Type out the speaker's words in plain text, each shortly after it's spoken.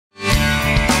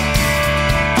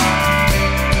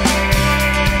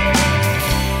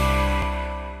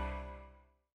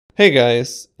Hey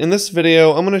guys, in this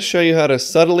video I'm going to show you how to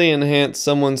subtly enhance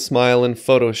someone's smile in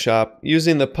Photoshop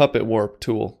using the Puppet Warp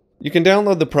tool. You can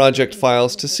download the project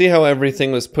files to see how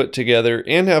everything was put together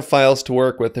and have files to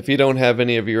work with if you don't have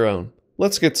any of your own.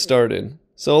 Let's get started.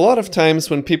 So a lot of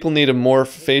times when people need to morph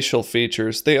facial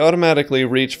features, they automatically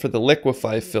reach for the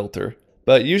Liquify filter,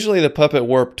 but usually the Puppet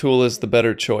Warp tool is the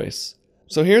better choice.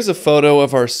 So here's a photo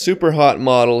of our super hot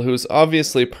model who's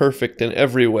obviously perfect in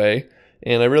every way.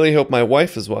 And I really hope my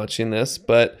wife is watching this,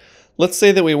 but let's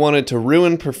say that we wanted to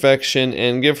ruin perfection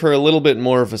and give her a little bit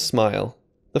more of a smile.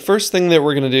 The first thing that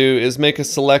we're going to do is make a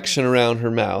selection around her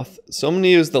mouth. So I'm going to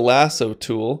use the lasso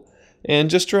tool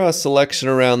and just draw a selection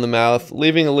around the mouth,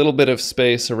 leaving a little bit of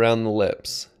space around the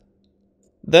lips.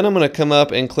 Then I'm going to come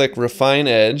up and click Refine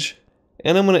Edge,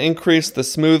 and I'm going to increase the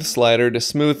smooth slider to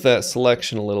smooth that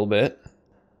selection a little bit.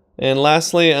 And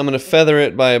lastly, I'm going to feather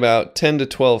it by about 10 to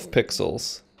 12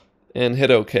 pixels. And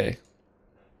hit OK.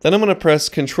 Then I'm going to press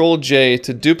Ctrl J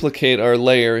to duplicate our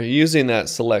layer using that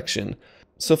selection.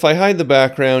 So if I hide the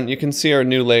background, you can see our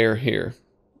new layer here.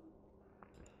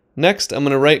 Next, I'm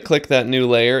going to right click that new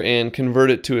layer and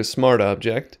convert it to a smart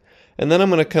object. And then I'm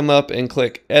going to come up and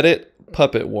click Edit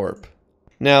Puppet Warp.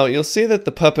 Now you'll see that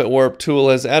the Puppet Warp tool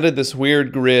has added this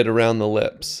weird grid around the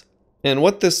lips. And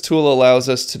what this tool allows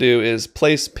us to do is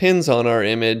place pins on our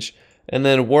image and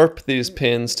then warp these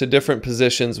pins to different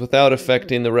positions without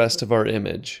affecting the rest of our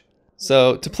image.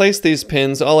 So to place these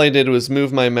pins, all I did was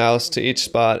move my mouse to each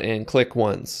spot and click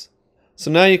once. So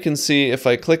now you can see if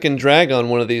I click and drag on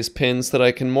one of these pins that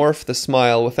I can morph the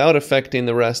smile without affecting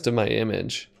the rest of my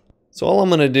image. So all I'm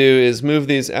going to do is move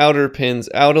these outer pins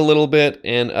out a little bit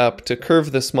and up to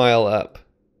curve the smile up.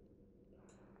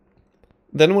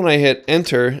 Then when I hit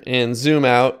enter and zoom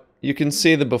out, you can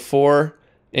see the before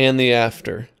and the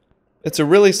after. It's a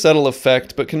really subtle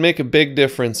effect, but can make a big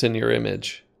difference in your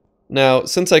image. Now,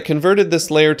 since I converted this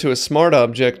layer to a smart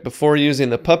object before using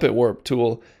the Puppet Warp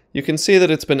tool, you can see that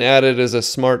it's been added as a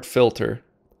smart filter.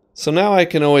 So now I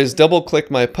can always double-click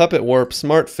my Puppet Warp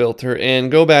smart filter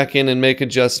and go back in and make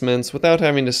adjustments without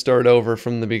having to start over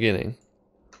from the beginning.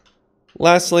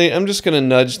 Lastly, I'm just going to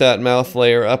nudge that mouth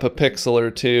layer up a pixel or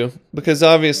two, because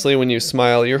obviously when you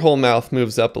smile, your whole mouth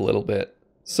moves up a little bit.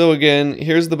 So again,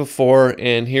 here's the before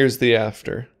and here's the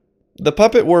after. The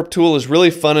Puppet Warp tool is really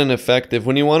fun and effective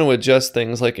when you want to adjust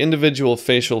things like individual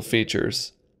facial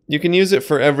features. You can use it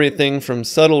for everything from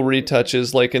subtle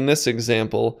retouches like in this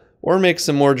example, or make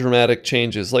some more dramatic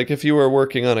changes like if you were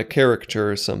working on a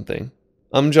caricature or something.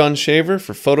 I'm John Shaver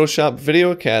for Photoshop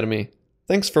Video Academy.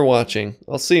 Thanks for watching.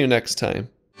 I'll see you next time.